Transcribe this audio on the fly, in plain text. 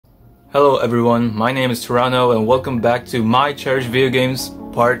Hello everyone, my name is Toronto and welcome back to my Cherished Video Games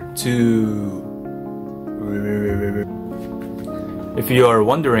Part 2. If you are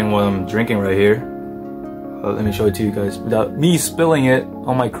wondering what I'm drinking right here, let me show it to you guys without me spilling it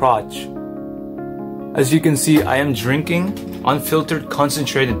on my crotch. As you can see, I am drinking unfiltered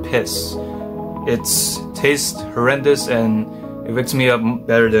concentrated piss. It's tastes horrendous and it wakes me up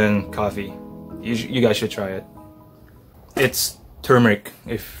better than coffee. You guys should try it. It's turmeric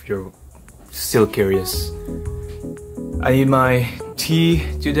if you're still curious. I need my tea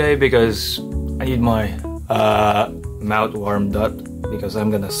today because I need my mouth warmed up because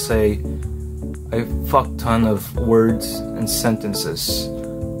I'm gonna say a fuck ton of words and sentences,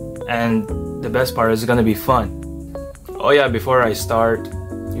 and the best part is gonna be fun. Oh yeah, before I start,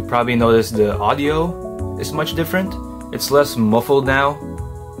 you probably noticed the audio is much different. It's less muffled now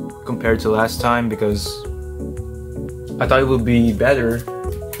compared to last time because I thought it would be better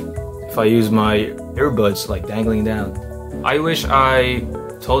if I use my earbuds like dangling down. I wish I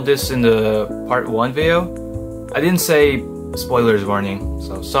told this in the part 1 video. I didn't say spoilers warning,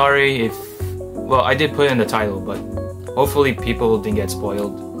 so sorry if... Well, I did put it in the title, but hopefully people didn't get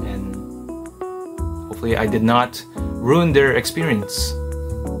spoiled and hopefully I did not ruin their experience.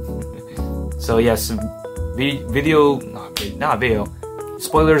 So yes, not video.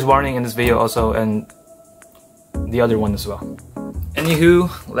 Spoilers warning in this video also, and the other one as well. Anywho,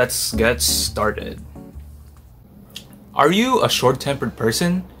 let's get started. Are you a short-tempered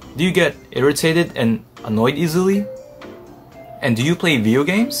person? Do you get irritated and annoyed easily? And do you play video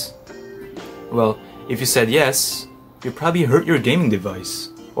games? Well, if you said yes, you probably hurt your gaming device,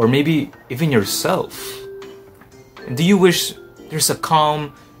 or maybe even yourself. And do you wish there's a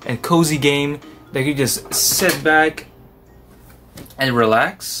calm and cozy game that you just sit back and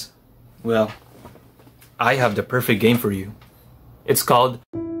relax? Well, I have the perfect game for you. It's called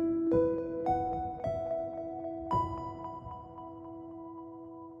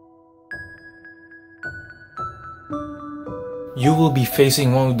You will be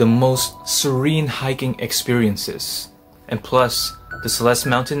facing one of the most serene hiking experiences. And plus, the Celeste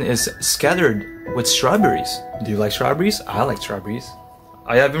Mountain is scattered with strawberries. Do you like strawberries? I like strawberries.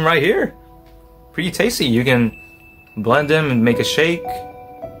 I have them right here. Pretty tasty. You can blend them and make a shake,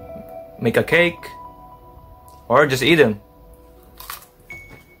 make a cake, or just eat them.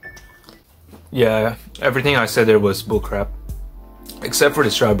 Yeah, everything I said there was bullcrap. Except for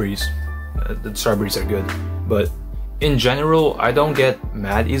the strawberries. The strawberries are good. But in general, I don't get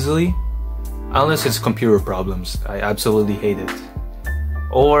mad easily. Unless it's computer problems. I absolutely hate it.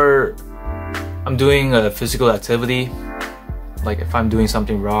 Or I'm doing a physical activity. Like if I'm doing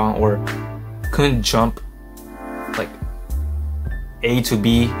something wrong or couldn't jump like A to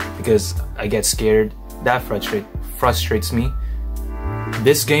B because I get scared. That frustrates me.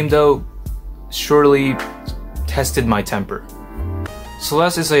 This game though surely tested my temper.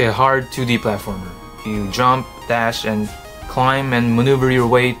 Celeste is a hard 2D platformer. You jump, dash, and climb and maneuver your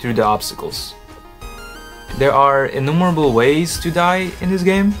way through the obstacles. There are innumerable ways to die in this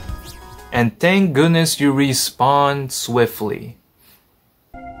game, and thank goodness you respawn swiftly.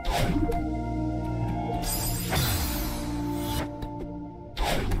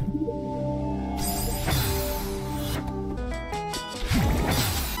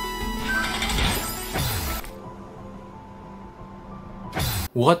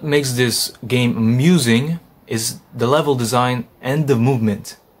 What makes this game amusing is the level design and the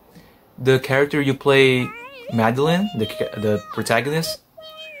movement. The character you play, Madeline, the protagonist,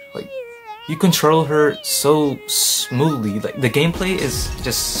 like you control her so smoothly. Like the gameplay is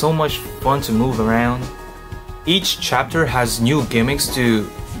just so much fun to move around. Each chapter has new gimmicks to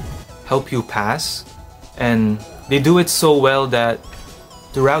help you pass, and they do it so well that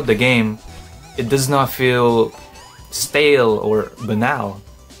throughout the game, it does not feel stale or banal.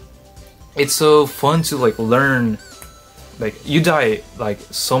 It's so fun to like learn. Like you die like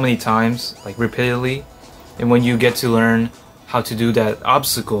so many times, like repeatedly, and when you get to learn how to do that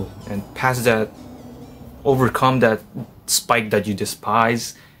obstacle and pass that, overcome that spike that you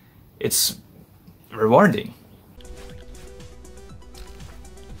despise, it's rewarding.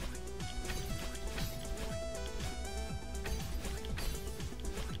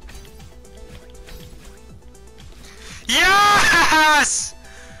 Yes!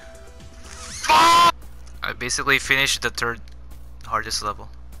 Fuck! I basically finished the third hardest level.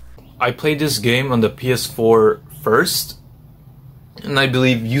 I played this game on the PS4 first, and I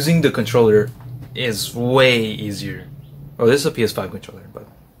believe using the controller is way easier. Oh, this is a PS5 controller, but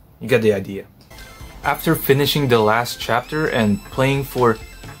you get the idea. After finishing the last chapter and playing for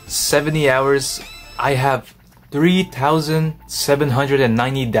 70 hours, I have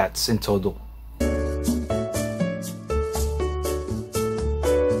 3,790 deaths in total.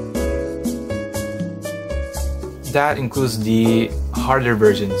 That includes the harder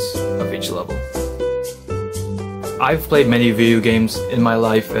versions of each level. I've played many video games in my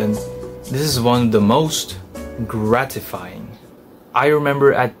life, and this is one of the most gratifying. I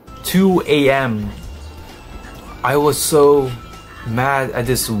remember at 2 a.m. I was so mad at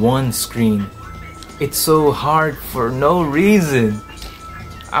this one screen. It's so hard for no reason.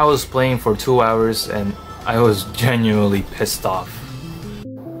 I was playing for 2 hours and I was genuinely pissed off.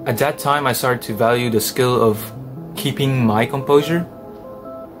 At that time, I started to value the skill of keeping my composure.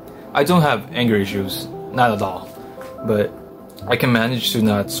 I don't have anger issues, not at all, but I can manage to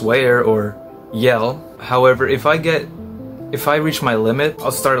not swear or yell. However, if I reach my limit,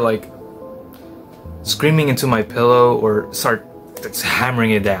 I'll start like screaming into my pillow or start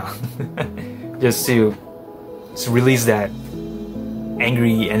hammering it down just to release that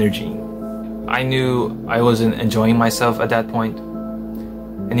angry energy. I knew I wasn't enjoying myself at that point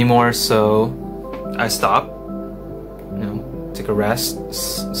anymore, so I stopped, take a rest,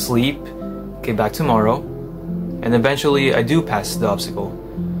 sleep, get back tomorrow, and eventually I do pass the obstacle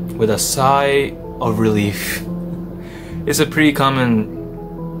with a sigh of relief. It's a pretty common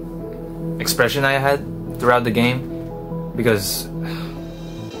expression I had throughout the game, because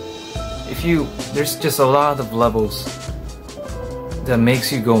there's just a lot of levels that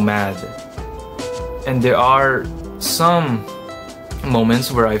makes you go mad, and there are some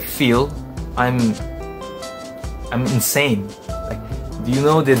moments where I feel I'm insane. Like, do you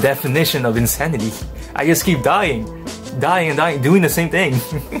know the definition of insanity? I just keep dying, doing the same thing.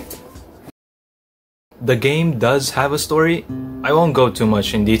 The game does have a story. I won't go too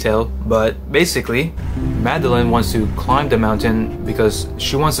much in detail, but basically, Madeline wants to climb the mountain because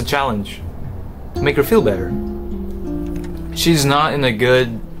she wants a challenge to make her feel better. She's not in a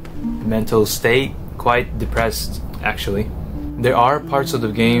good mental state, quite depressed actually. There are parts of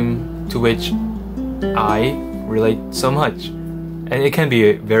the game to which I relate so much, and it can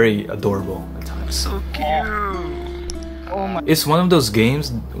be very adorable at times. So cute. It's one of those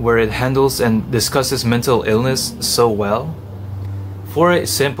games where it handles and discusses mental illness so well. For a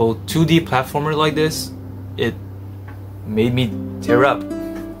simple 2D platformer like this, it made me tear up.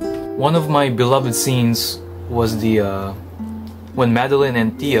 One of my beloved scenes was when Madeline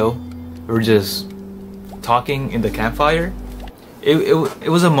and Theo were just talking in the campfire. It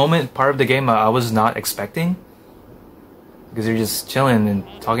was a moment, part of the game I was not expecting, because they're just chilling and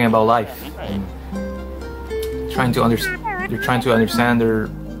talking about life and trying to understand their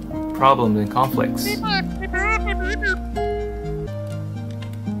problems and conflicts.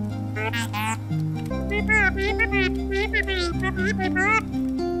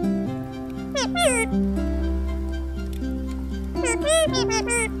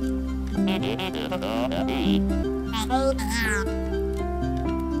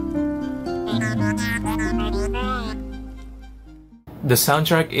 The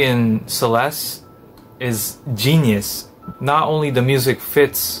soundtrack in Celeste is genius. Not only the music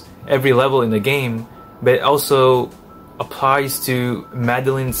fits every level in the game, but it also applies to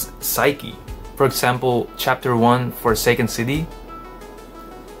Madeline's psyche. For example, Chapter 1, Forsaken City,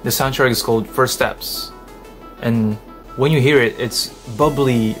 the soundtrack is called First Steps. And when you hear it, it's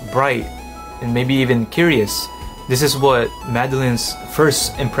bubbly, bright, and maybe even curious. This is what Madeline's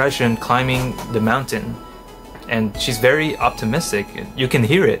first impression climbing the mountain. And she's very optimistic. You can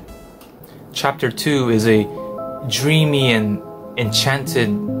hear it. Chapter 2 is a dreamy and enchanted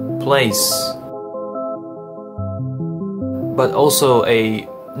place, but also a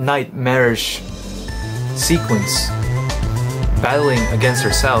nightmarish sequence, battling against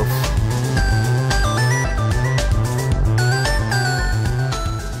herself.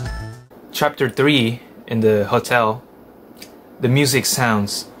 Chapter 3, in the hotel, the music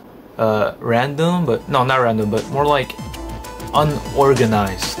sounds random, but no, not random, but more like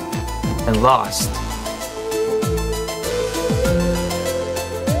unorganized and lost.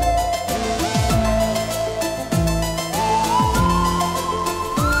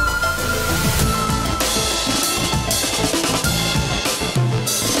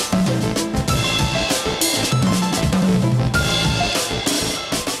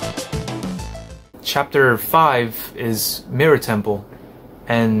 Chapter 5 is Mirror Temple,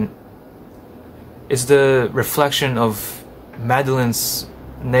 and it's the reflection of Madeline's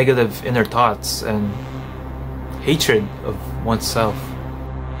negative inner thoughts and hatred of oneself.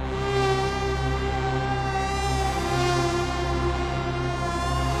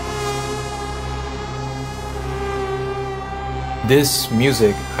 This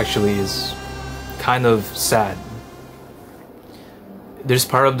music actually is kind of sad. There's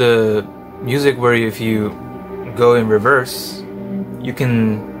part of the music where if you go in reverse, you can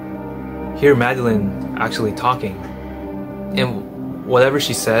hear Madeline actually talking. And whatever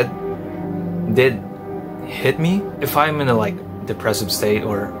she said did hit me. If I'm in a like depressive state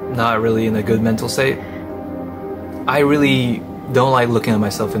or not really in a good mental state, I really don't like looking at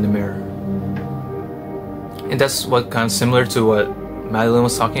myself in the mirror. And that's what kind of similar to what Madeline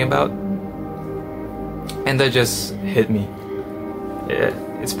was talking about. And that just hit me.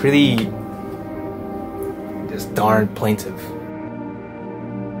 It's pretty just darn plaintive.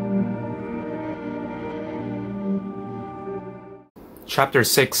 Chapter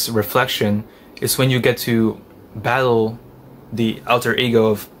 6, Reflection, is when you get to battle the alter ego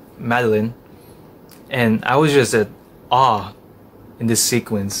of Madeline. And I was just at awe in this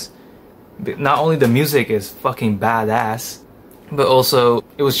sequence. Not only the music is fucking badass, but also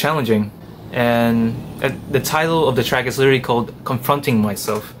it was challenging. And the title of the track is literally called Confronting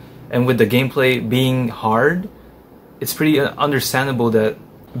Myself. And with the gameplay being hard, it's pretty understandable that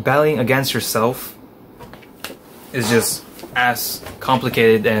battling against yourself is just as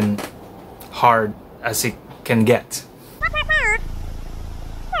complicated and hard as it can get.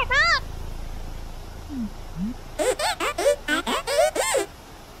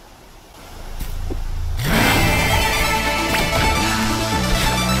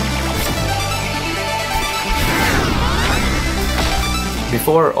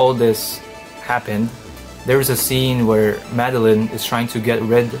 Before all this happened, there was a scene where Madeline is trying to get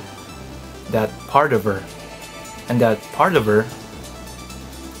rid of that part of her, and that part of her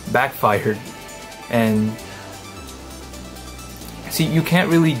backfired. And see, you can't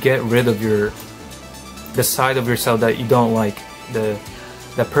really get rid of the side of yourself that you don't like, the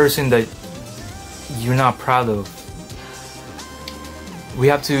person that you're not proud of. We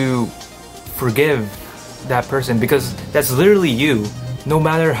have to forgive that person because that's literally you. No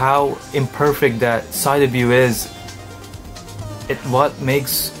matter how imperfect that side of you is, it's what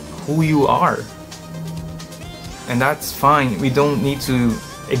makes who you are. And that's fine. We don't need to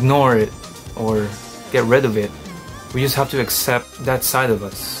ignore it or get rid of it. We just have to accept that side of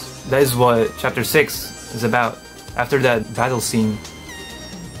us. That is what chapter 6 is about. After that battle scene,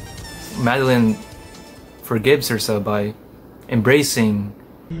 Madeline forgives herself by embracing.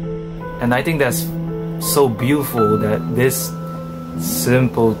 And I think that's so beautiful that this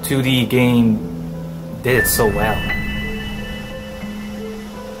simple 2D game did it so well.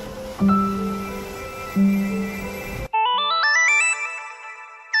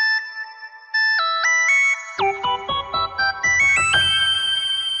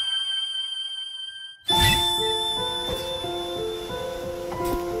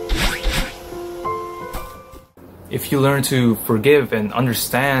 If you learn to forgive and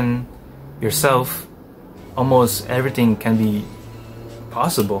understand yourself, almost everything can be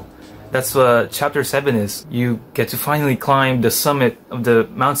possible. That's what chapter 7 is. You get to finally climb the summit of the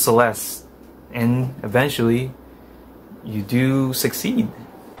Mount Celeste, and eventually you do succeed.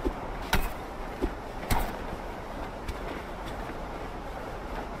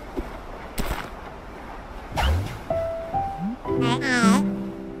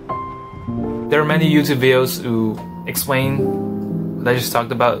 There are many YouTube videos who explain what I just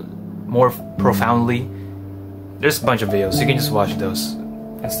talked about more profoundly. There's a bunch of videos, you can just watch those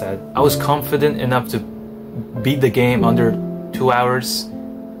instead. I was confident enough to beat the game under 2 hours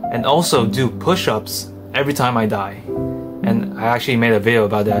and also do push-ups every time I die. And I actually made a video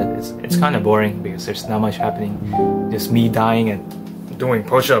about that. It's kind of boring because there's not much happening. Just me dying and doing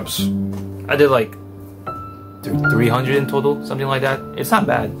push-ups. I did like 300 in total, something like that. It's not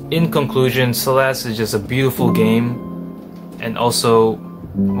bad. In conclusion, Celeste is just a beautiful game, and also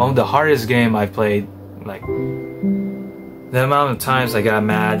one of the hardest game I played. Like, the amount of times I got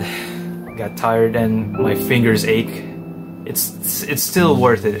mad, got tired, and my fingers ache, it's still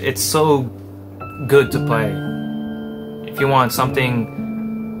worth it. It's so good to play. If you want something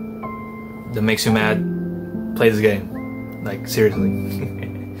that makes you mad, play this game. Like, seriously.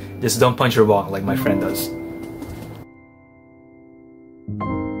 Just don't punch your wall like my friend does.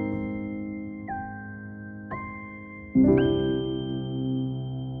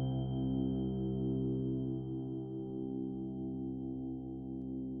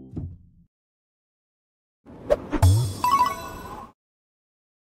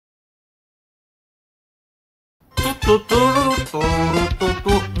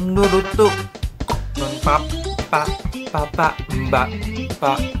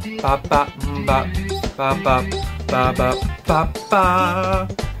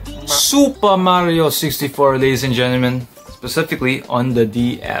 Super Mario 64, ladies and gentlemen, specifically on the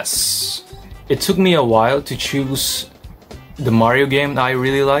DS. It took me a while to choose the Mario game that I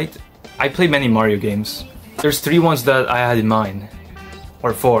really liked. I played many Mario games. There's 3 ones that I had in mind,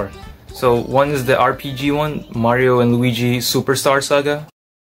 or 4. So one is the RPG one, Mario and Luigi Superstar Saga.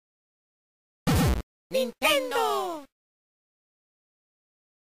 Nintendo!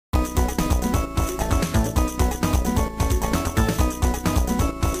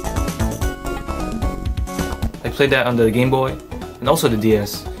 I played that on the Game Boy and also the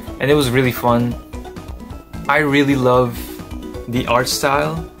DS, and it was really fun. I really love the art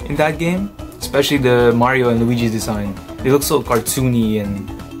style in that game, especially the Mario and Luigi design. They look so cartoony and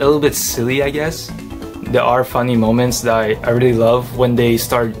a little bit silly, I guess. There are funny moments that I really love when they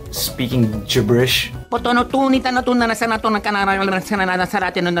start speaking gibberish.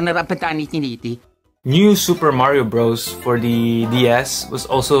 New Super Mario Bros. For the DS was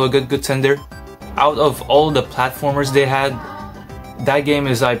also a good contender. Out of all the platformers they had, that game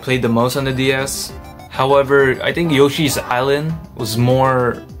is I played the most on the DS. However, I think Yoshi's Island was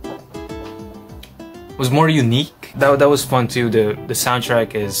more unique. That was fun too. The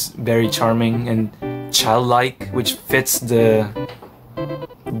soundtrack is very charming and childlike, which fits the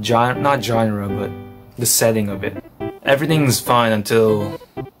not genre, but the setting of it. Everything's fine until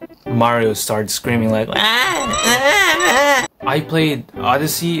Mario starts screaming like I played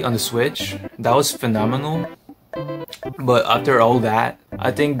Odyssey on the Switch. That was phenomenal. But after all that,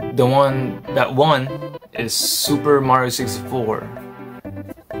 I think the one that won is Super Mario 64.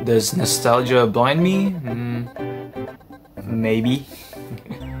 Does nostalgia blind me? Maybe.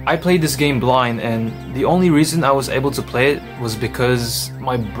 I played this game blind, and the only reason I was able to play it was because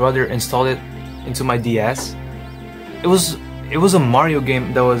my brother installed it into my DS. It was a Mario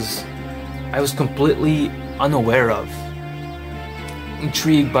game that I was completely unaware of.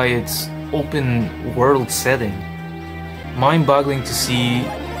 Intrigued by its open world setting. Mind-boggling to see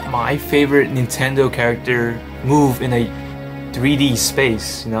my favorite Nintendo character move in a 3D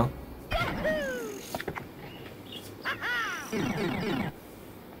space, you know?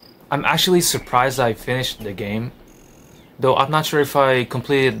 I'm actually surprised I finished the game, though I'm not sure if I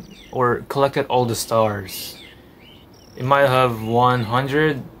completed or collected all the stars. It might have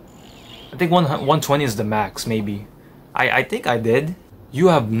 100, I think 120 is the max, maybe. I think I did. You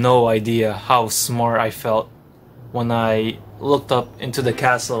have no idea how smart I felt when I looked up into the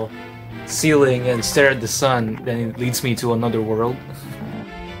castle ceiling and stared at the sun, then it leads me to another world.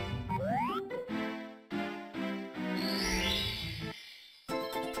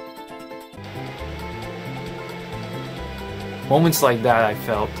 Moments like that I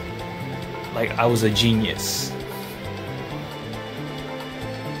felt like I was a genius.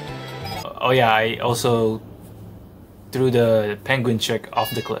 Oh yeah, I also threw the penguin chick off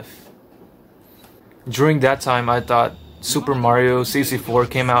the cliff. During that time, I thought Super Mario 64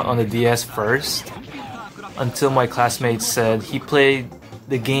 came out on the DS first, until my classmate said he played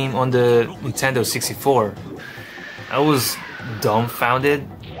the game on the Nintendo 64. I was dumbfounded.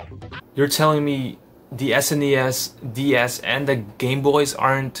 You're telling me the SNES, DS, and the Game Boys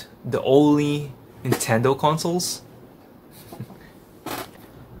aren't the only Nintendo consoles?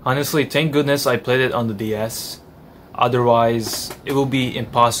 Honestly, thank goodness I played it on the DS. Otherwise, it will be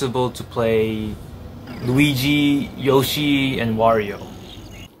impossible to play Luigi, Yoshi, and Wario.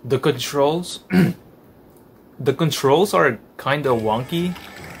 The controls the controls are kinda wonky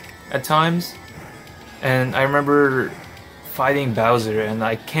at times, and I remember fighting Bowser and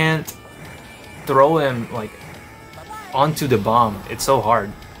I can't throw him like onto the bomb. It's so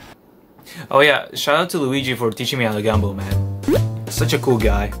hard. Oh yeah, shout out to Luigi for teaching me how to gamble, man. Such a cool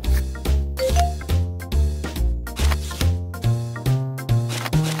guy.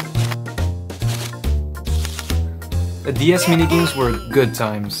 The DS minigames were good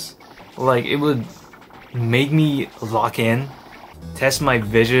times. Like, it would make me lock in, test my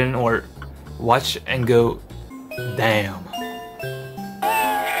vision, or watch and go, damn.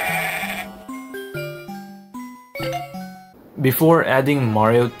 Before adding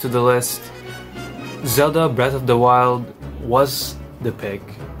Mario to the list, Zelda Breath of the Wild was the pick.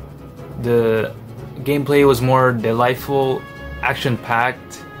 The gameplay was more delightful,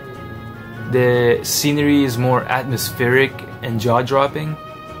 action-packed. The scenery is more atmospheric and jaw-dropping.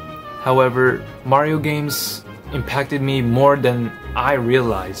 However, Mario games impacted me more than I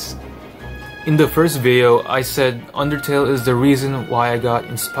realized. In the first video, I said Undertale is the reason why I got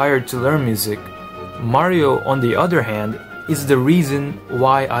inspired to learn music. Mario, on the other hand, is the reason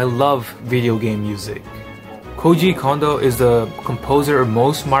why I love video game music. Koji Kondo is the composer of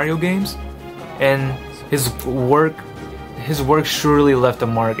most Mario games, and his work surely left a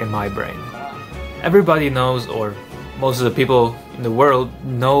mark in my brain. Everybody knows, or most of the people in the world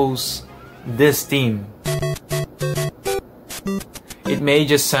knows this theme. It may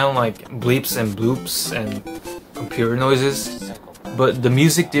just sound like bleeps and bloops and computer noises, but the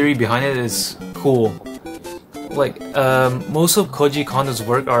music theory behind it is cool. Like, most of Koji Kondo's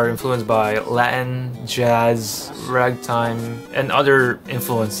work are influenced by Latin, jazz, ragtime, and other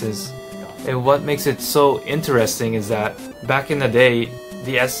influences. And what makes it so interesting is that back in the day,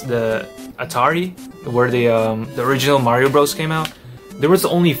 the Atari, where the original Mario Bros came out, there was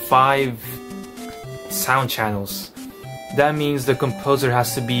only 5 sound channels. That means the composer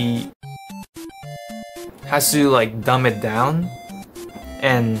has to like dumb it down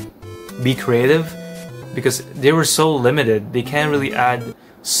and be creative, because they were so limited. They can't really add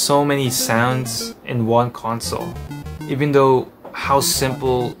so many sounds in one console. Even though how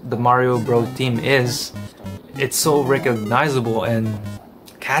simple the Mario Bros theme is, it's so recognizable and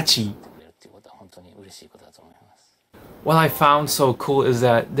catchy. What I found so cool is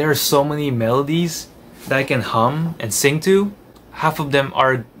that there are so many melodies that I can hum and sing to. Half of them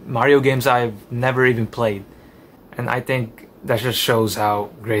are Mario games I've never even played. And I think that just shows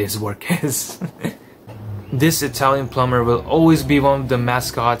how great his work is. This Italian plumber will always be one of the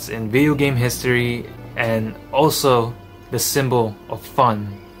mascots in video game history, and also the symbol of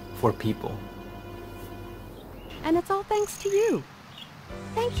fun for people. And it's all thanks to you.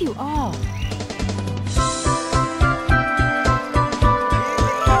 Thank you all.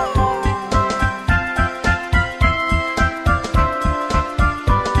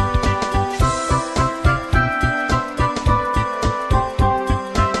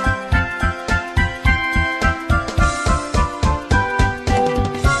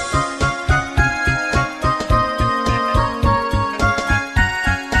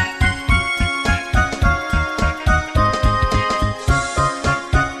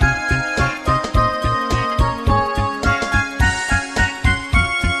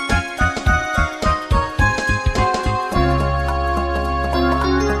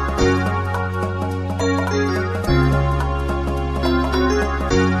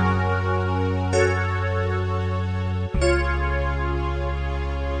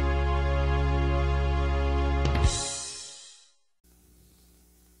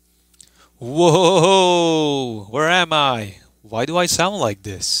 Whoa! Where am I? Why do I sound like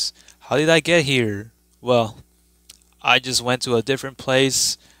this? How did I get here? Well, I just went to a different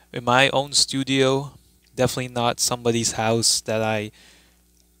place in my own studio. Definitely not somebody's house that I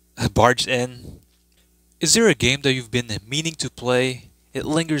barged in. Is there a game that you've been meaning to play? It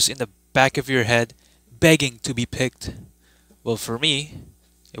lingers in the back of your head, begging to be picked. Well, for me,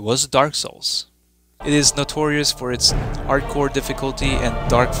 it was Dark Souls. It is notorious for its hardcore difficulty and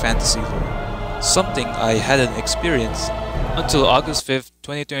dark fantasy lore, something I hadn't experienced until August 5th,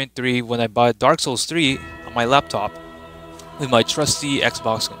 2023, when I bought Dark Souls 3 on my laptop with my trusty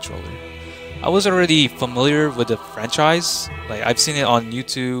Xbox controller. I was already familiar with the franchise, like I've seen it on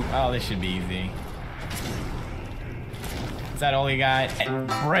YouTube. Oh, this should be easy. Is that all you got?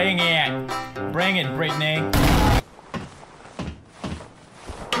 Bring it! Bring it, Brittany!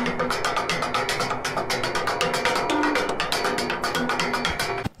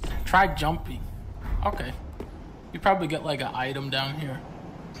 Try jumping. Okay. You probably get like an item down here.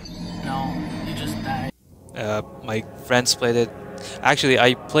 No, you just die. My friends played it. Actually,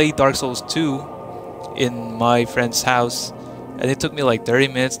 I played Dark Souls 2 in my friend's house, and it took me like 30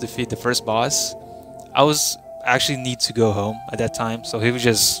 minutes to defeat the first boss. I was actually need to go home at that time, so he was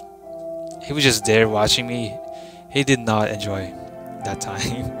just there watching me. He did not enjoy that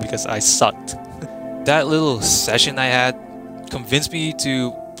time because I sucked. That little session I had convinced me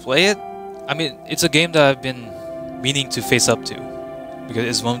to play it. I mean, it's a game that I've been meaning to face up to, because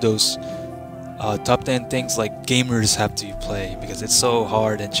it's one of those top 10 things like gamers have to play because it's so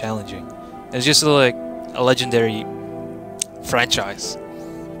hard and challenging. It's just like a legendary franchise.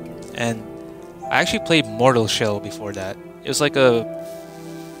 And I actually played Mortal Shell before that. It was like a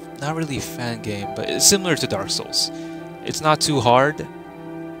not really a fan game, but it's similar to Dark Souls. It's not too hard,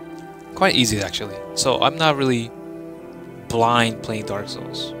 quite easy actually. So I'm not really blind playing Dark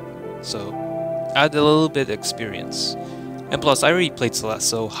Souls, so I had a little bit of experience, and plus I already played Celeste,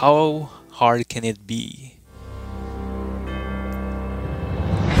 so how hard can it be?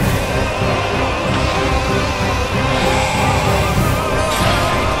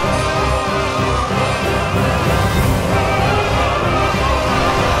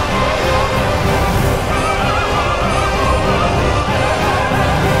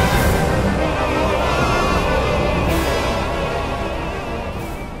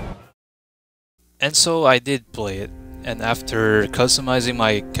 And so I did play it, and after customizing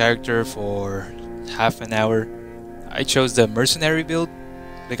my character for half an hour, I chose the mercenary build,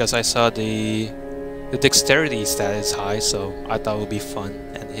 because I saw the dexterity stat is high, so I thought it would be fun,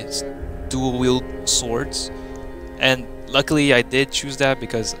 and it's dual wield swords. And luckily I did choose that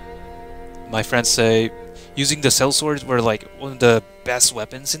because my friends say using the cell swords were like one of the best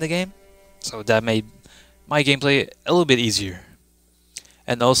weapons in the game, so that made my gameplay a little bit easier.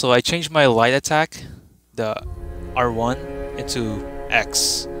 And also I changed my light attack, the R1, into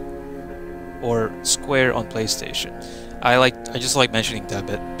X or square on PlayStation. I just like mentioning that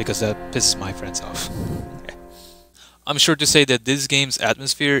bit because that pisses my friends off. I'm sure to say that this game's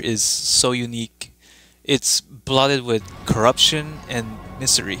atmosphere is so unique. It's blotted with corruption and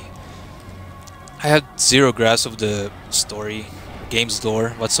misery. I had zero grasp of the story, game's lore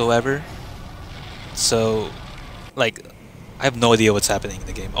whatsoever. So, like, I have no idea what's happening in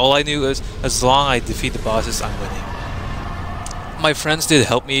the game. All I knew is as long as I defeat the bosses, I'm winning. My friends did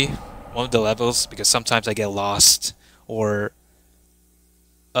help me one of the levels because sometimes I get lost or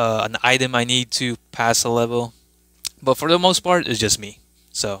an item I need to pass a level. But for the most part, it's just me.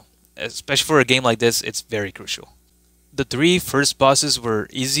 So, especially for a game like this, it's very crucial. The 3 first bosses were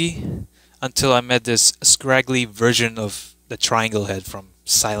easy until I met this scraggly version of the Triangle Head from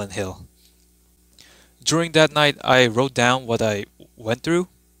Silent Hill. During that night, I wrote down what I went through,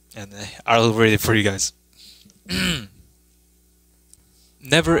 and I'll read it for you guys.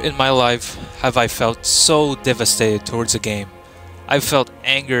 Never in my life have I felt so devastated towards a game. I've felt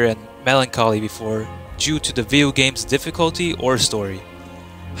anger and melancholy before due to the video game's difficulty or story.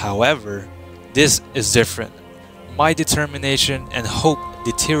 However, this is different. My determination and hope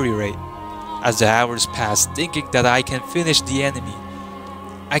deteriorate as the hours pass, thinking that I can finish the enemy.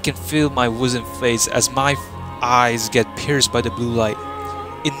 I can feel my wizened face as my eyes get pierced by the blue light.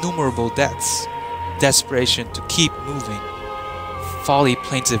 Innumerable deaths, desperation to keep moving, folly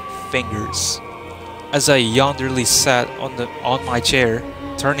plaintive fingers. As I yonderly sat on my chair,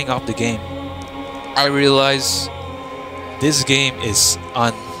 turning off the game, I realized this game is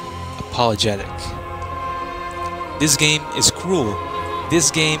unapologetic. This game is cruel.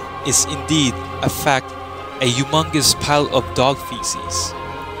 This game is indeed a fact, a humongous pile of dog feces.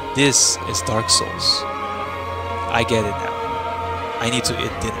 This is Dark Souls. I get it now. I need to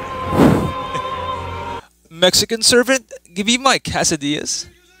eat dinner. Mexican servant, give me my quesadillas.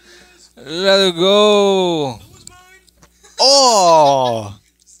 Let it go. Oh!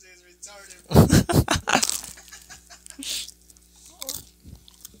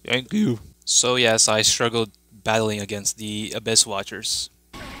 Thank you. So yes, I struggled battling against the Abyss Watchers.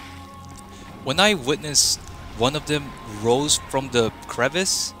 When I witnessed one of them rose from the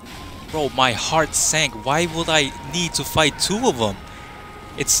crevice, bro, my heart sank. Why would I need to fight 2 of them?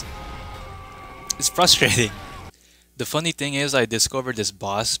 It's frustrating. The funny thing is, I discovered this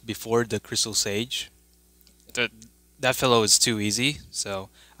boss before the Crystal Sage. That fellow is too easy, so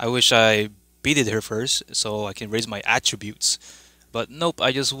I wish I beated her first so I can raise my attributes. But nope,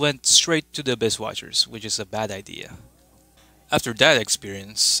 I just went straight to the Abyss Watchers, which is a bad idea. After that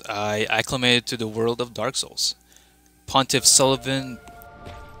experience, I acclimated to the world of Dark Souls. Pontiff Sullivan,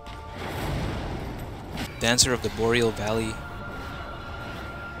 Dancer of the Boreal Valley,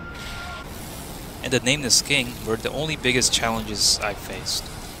 and the Nameless King were the only biggest challenges I faced.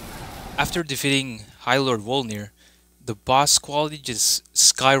 After defeating High Lord Volnir, the boss quality just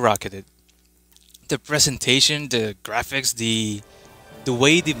skyrocketed. The presentation, the graphics, the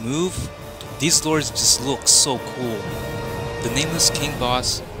way they move, these lords just look so cool. The Nameless King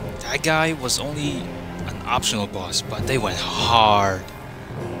boss, that guy was only an optional boss, but they went hard.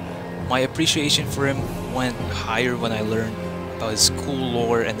 My appreciation for him went higher when I learned about his cool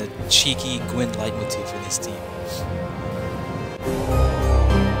lore and the cheeky Gwyn leitmotif in his team.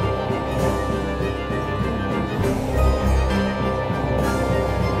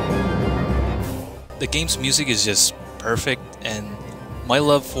 The game's music is just perfect, and my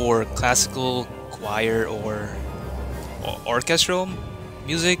love for classical, choir, or orchestral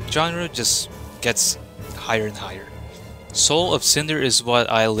music genre just gets higher and higher. Soul of Cinder is what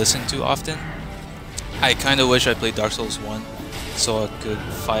I listen to often. I kinda wish I played Dark Souls 1 so I could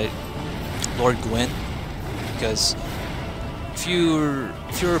fight Lord Gwyn, because if you're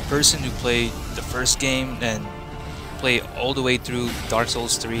a person who played the first game and play all the way through Dark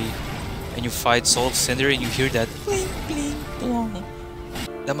Souls 3 and you fight Soul of Cinder and you hear that bling bling blong,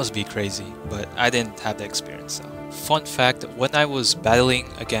 that must be crazy, but I didn't have that experience. So. Fun fact, when I was battling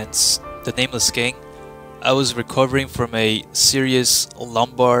against the Nameless King, I was recovering from a serious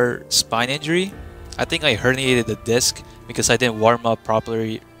lumbar spine injury. I think I herniated the disc because I didn't warm up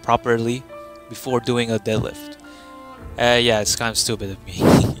properly before doing a deadlift. Yeah, it's kind of stupid of me.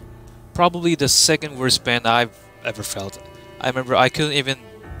 Probably the second worst pain I've ever felt. I remember I couldn't even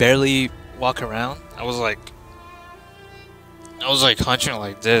barely walk around. I was like hunching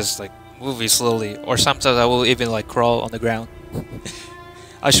like this, like moving slowly, or sometimes I will even like crawl on the ground.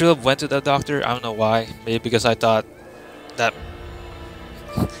 I should have went to the doctor. I don't know why. Maybe because I thought that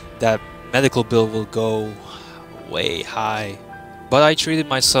medical bill will go way high. But I treated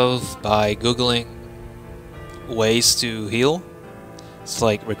myself by googling ways to heal. It's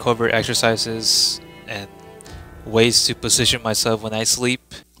like recovery exercises and ways to position myself when I sleep,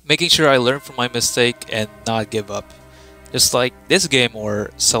 making sure I learn from my mistake and not give up. Just like this game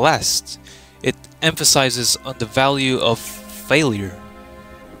or Celeste, it emphasizes on the value of failure.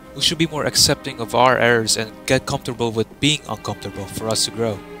 We should be more accepting of our errors and get comfortable with being uncomfortable for us to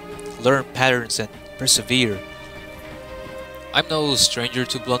grow, learn patterns and persevere. I'm no stranger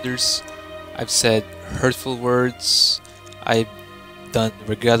to blunders. I've said hurtful words. I've done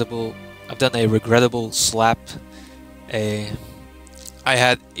a regrettable slap. I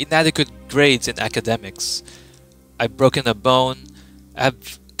had inadequate grades in academics. I've broken a bone. I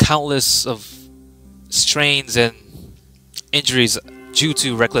have countless of strains and injuries due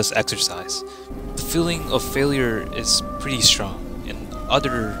to reckless exercise. The feeling of failure is pretty strong. In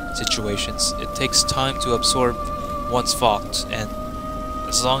other situations, it takes time to absorb one's fault, and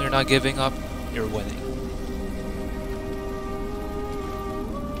as long as you're not giving up, you're winning.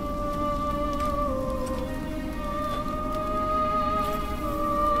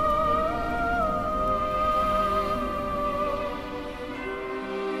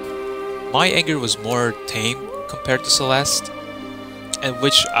 My anger was more tame compared to Celeste, and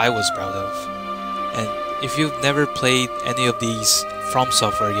which I was proud of. And if you've never played any of these From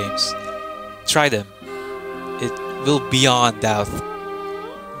Software games, try them. It will beyond doubt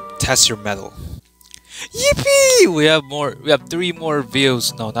test your mettle. Yippee! We have 3 more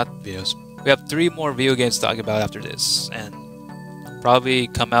videos. No, not videos. We have 3 more video games to talk about after this, and probably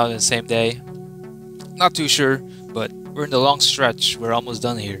come out in the same day. Not too sure, but we're in the long stretch. We're almost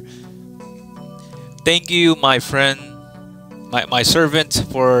done here. Thank you, my friend, my servant,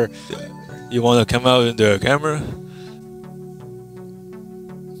 for... You want to come out in the camera?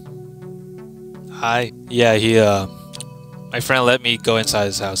 Hi. Yeah, my friend let me go inside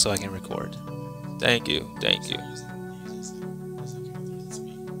his house so I can record. Thank you.